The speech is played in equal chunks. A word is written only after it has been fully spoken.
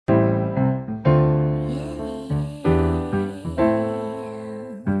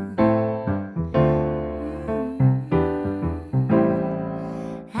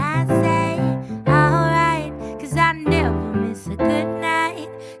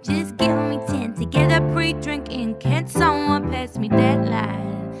me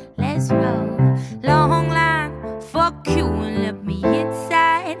deadline. Let's roll. Long line, fuck you and let me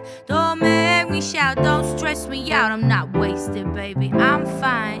inside. Don't make me shout, don't stress me out. I'm not wasted, baby, I'm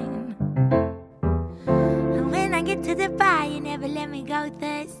fine. And when I get to the bar, you never let me go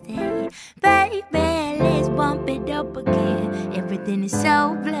Thursday. Baby, let's bump it up again. Everything is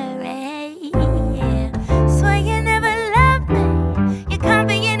so blurry, yeah. Swear you never loved me. You can't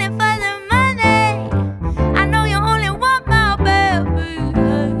be in it for the money. I know you only want my baby.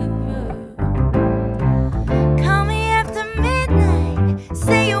 Call me after midnight.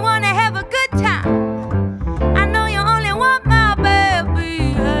 Say you wanna have a good time. I know you only want my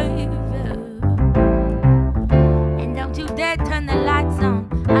baby. And don't you dare turn the lights on.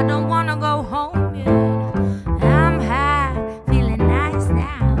 I don't wanna go home yet. I'm high, feeling nice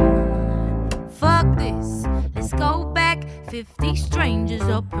now. Fuck this, let's go back. 50 strangers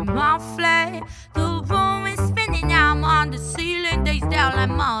up in my flat. The room is spinning, now I'm on the ceiling. Days down like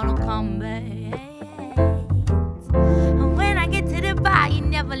Mortal Kombat. And when I get to the bar, you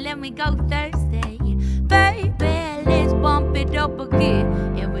never let me go Thursday. Baby, let's bump it up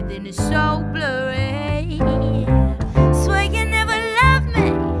again. Everything is so blurry. Swear you never loved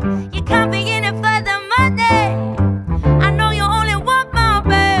me. You can't be in it for the money. I know you only want my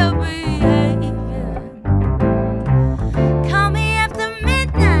baby. Call me after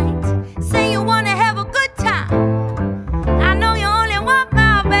midnight. Say you wanna have a good time. I know you only want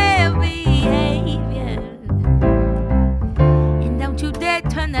my baby. And don't you dare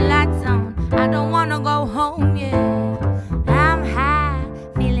turn the lights on. I don't wanna go home yet. I'm high,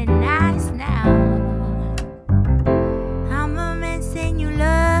 feeling nice now. I'm a man saying you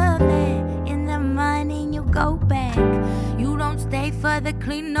love it. In the morning you go back. You don't stay for the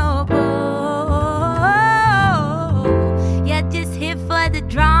cleanup. Oh, you're just here for the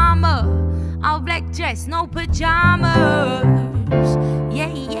drama. All black dress, no pajamas.